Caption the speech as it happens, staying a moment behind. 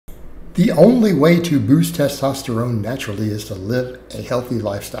The only way to boost testosterone naturally is to live a healthy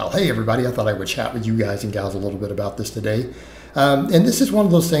lifestyle. Hey, everybody, I thought I would chat with you guys and gals a little bit about this today. And this is one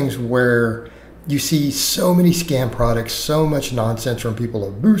of those things where you see so many scam products, so much nonsense from people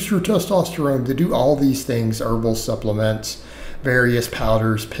of boost your testosterone to do all these things, herbal supplements, various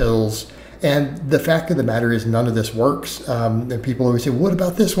powders, pills. And the fact of the matter is none of this works. And people always say, what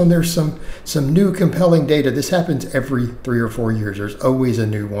about this one? There's some new compelling data. This happens every 3 or 4 years. There's always a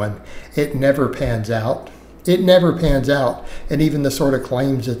new one. It never pans out. It never pans out. And even the sort of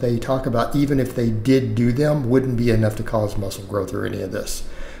claims that they talk about, even if they did do them, wouldn't be enough to cause muscle growth or any of this.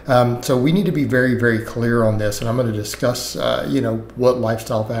 So we need to be very, very clear on this. And I'm going to discuss, what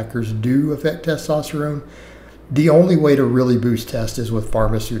lifestyle factors do affect testosterone. The only way to really boost test is with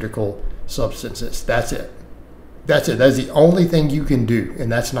pharmaceutical substances. That's it. That's it. That's the only thing you can do,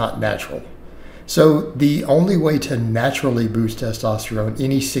 and that's not natural. So the only way to naturally boost testosterone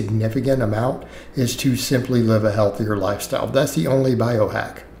any significant amount is to simply live a healthier lifestyle. That's the only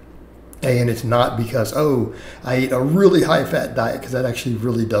biohack. And it's not because, oh, I ate a really high-fat diet, because that actually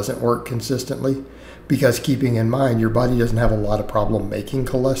really doesn't work consistently. Because keeping in mind, your body doesn't have a lot of problem making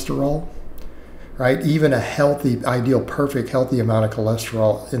cholesterol. Right? Even a healthy, ideal, perfect, healthy amount of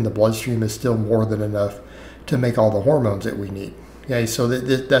cholesterol in the bloodstream is still more than enough to make all the hormones that we need. Okay, so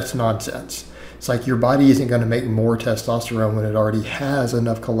that's nonsense. It's like your body isn't going to make more testosterone when it already has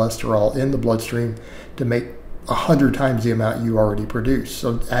enough cholesterol in the bloodstream to make 100 times the amount you already produce.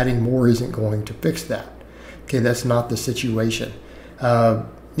 So adding more isn't going to fix that. Okay, that's not the situation.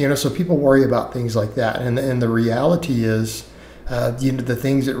 So people worry about things like that. And the reality is, the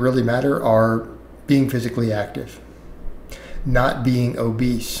things that really matter are being physically active, not being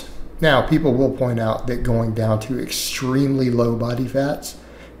obese. Now, people will point out that going down to extremely low body fats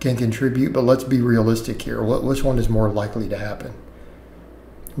can contribute, but let's be realistic here. Which one is more likely to happen?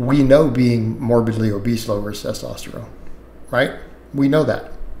 We know being morbidly obese lowers testosterone, right? We know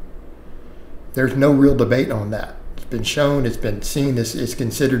that. There's no real debate on that. It's been shown, it's been seen, it's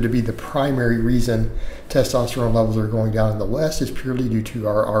considered to be the primary reason testosterone levels are going down in the West is purely due to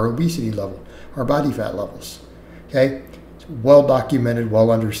our obesity level, our body fat levels. Okay, it's well documented,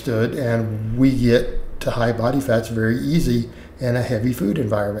 well understood, and we get to high body fats very easy in a heavy food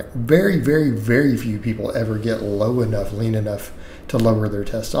environment. Very, very, very few people ever get low enough, lean enough to lower their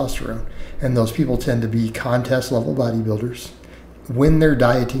testosterone. And those people tend to be contest level bodybuilders when they're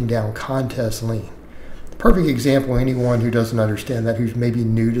dieting down contest lean. Perfect example, anyone who doesn't understand that, who's maybe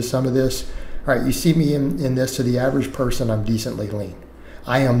new to some of this. All right, you see me in this, to the average person, I'm decently lean.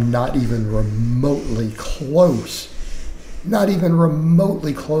 I am not even remotely close,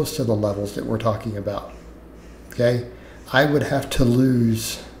 to the levels that we're talking about, okay? I would have to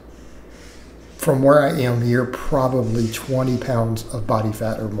lose, from where I am here, probably 20 pounds of body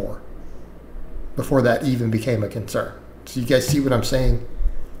fat or more before that even became a concern. So you guys see what I'm saying?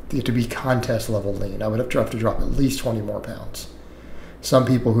 To be contest level lean, I would have to drop at least 20 more pounds. Some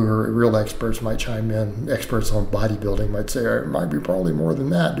people who are real experts might chime in, experts on bodybuilding might say, it might be probably more than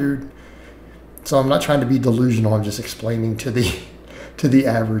that, dude. So I'm not trying to be delusional, I'm just explaining to the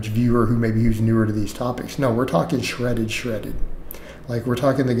average viewer who's newer to these topics. No, we're talking shredded. Like we're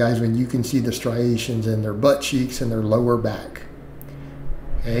talking the guys when you can see the striations in their butt cheeks and their lower back.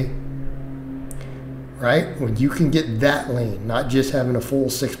 Okay? Right? When you can get that lean, not just having a full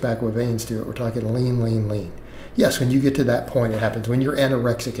six-pack with veins to it. We're talking lean. Yes, when you get to that point, it happens. When you're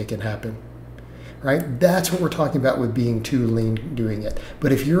anorexic, it can happen. Right? That's what we're talking about with being too lean doing it.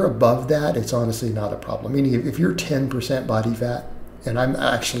 But if you're above that, it's honestly not a problem. Meaning if you're 10% body fat, and I'm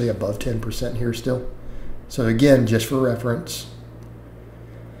actually above 10% here still. So again, just for reference,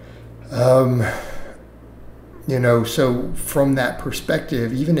 so from that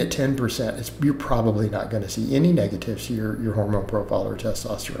perspective, even at 10%, you're probably not going to see any negatives to your hormone profile or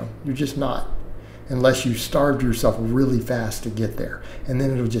testosterone. You're just not, unless you starved yourself really fast to get there. And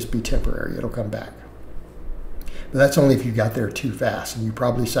then it'll just be temporary. It'll come back. But that's only if you got there too fast, and you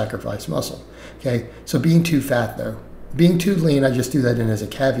probably sacrificed muscle. Okay, so being too fat, though. Being too lean, I just do that in as a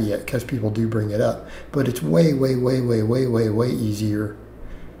caveat because people do bring it up. But it's way easier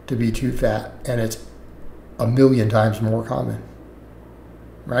to be too fat, and it's 1,000,000 times more common,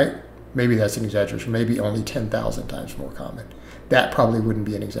 right? Maybe that's an exaggeration. Maybe only 10,000 times more common. That probably wouldn't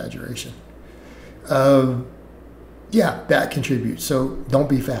be an exaggeration. Yeah, that contributes. So don't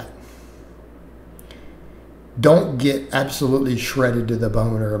be fat. Don't get absolutely shredded to the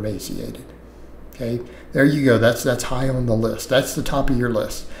bone or emaciated. Okay, there you go. That's high on the list. That's the top of your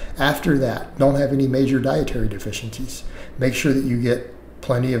list. After that, don't have any major dietary deficiencies. Make sure that you get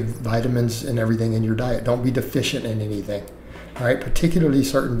plenty of vitamins and everything in your diet. Don't be deficient in anything. right? Particularly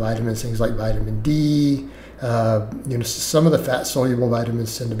certain vitamins, things like vitamin D. Some of the fat-soluble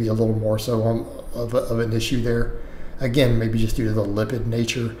vitamins tend to be a little more so of an issue there. Again, maybe just due to the lipid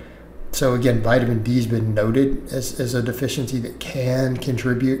nature. So again, vitamin D has been noted as a deficiency that can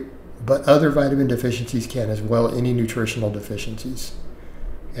contribute, but other vitamin deficiencies can as well, any nutritional deficiencies,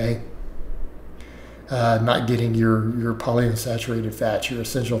 okay? Not getting your polyunsaturated fats, your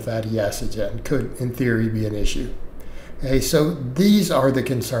essential fatty acids in could, in theory, be an issue. Okay, so these are the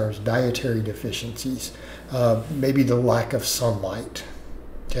concerns: dietary deficiencies, maybe the lack of sunlight.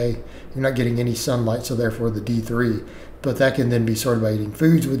 Okay, you're not getting any sunlight, so therefore the D3. But that can then be sorted by eating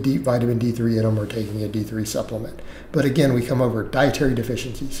foods with vitamin D3 in them or taking a D3 supplement. But again, we come over dietary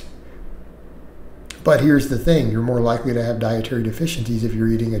deficiencies. But here's the thing, you're more likely to have dietary deficiencies if you're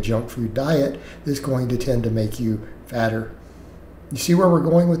eating a junk food diet that's going to tend to make you fatter. You see where we're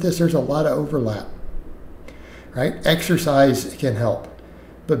going with this? There's a lot of overlap, right? Exercise can help,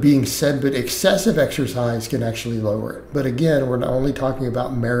 but excessive exercise can actually lower it. But again, we're not only talking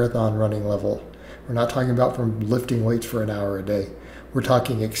about marathon running level. We're not talking about from lifting weights for an hour a day. We're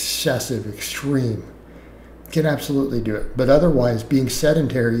talking excessive, extreme. Can absolutely do it. But otherwise, being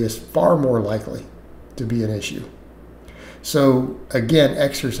sedentary is far more likely to be an issue. So again,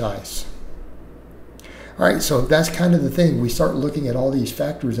 exercise. All right, so that's kind of the thing. We start looking at all these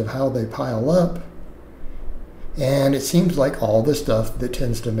factors of how they pile up, and it seems like all the stuff that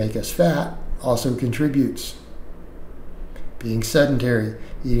tends to make us fat also contributes. Being sedentary,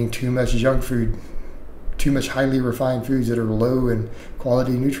 eating too much junk food, too much highly refined foods that are low in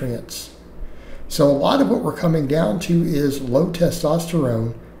quality nutrients. So a lot of what we're coming down to is low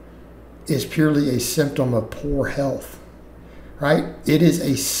testosterone is purely a symptom of poor health, right? It is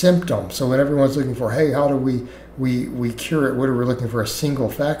a symptom. So when everyone's looking for, hey, how do we cure it? What are we looking for? A single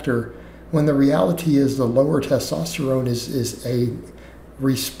factor, when the reality is the lower testosterone is a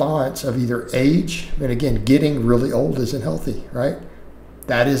response of either age, and again, getting really old isn't healthy, right?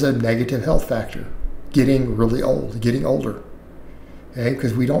 That is a negative health factor. Getting really old, getting older, okay?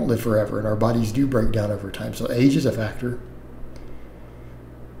 Because we don't live forever and our bodies do break down over time. So age is a factor.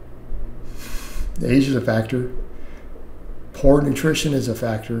 Age is a factor. Poor nutrition is a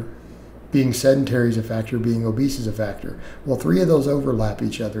factor. Being sedentary is a factor. Being obese is a factor. Well, 3 of those overlap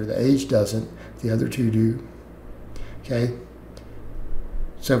each other. The age doesn't. The other 2 do. Okay?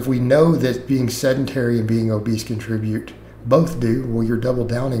 So if we know that being sedentary and being obese contribute, both do, well, you're double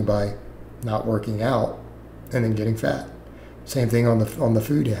downing by not working out and then getting fat. Same thing on the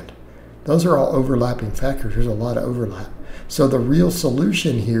food end. Those are all overlapping factors. There's a lot of overlap. So the real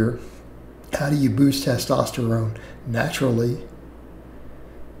solution here, how do you boost testosterone naturally?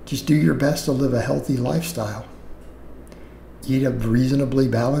 Just do your best to live a healthy lifestyle. Eat a reasonably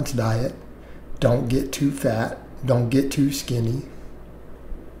balanced diet. Don't get too fat. Don't get too skinny.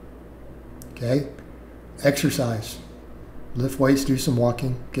 Okay? Exercise. Lift weights, do some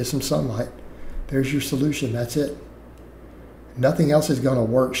walking, get some sunlight. There's your solution. That's it. Nothing else is going to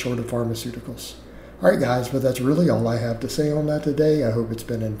work short of pharmaceuticals. All right, guys, but that's really all I have to say on that today. I hope it's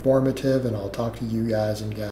been informative, and I'll talk to you guys and gals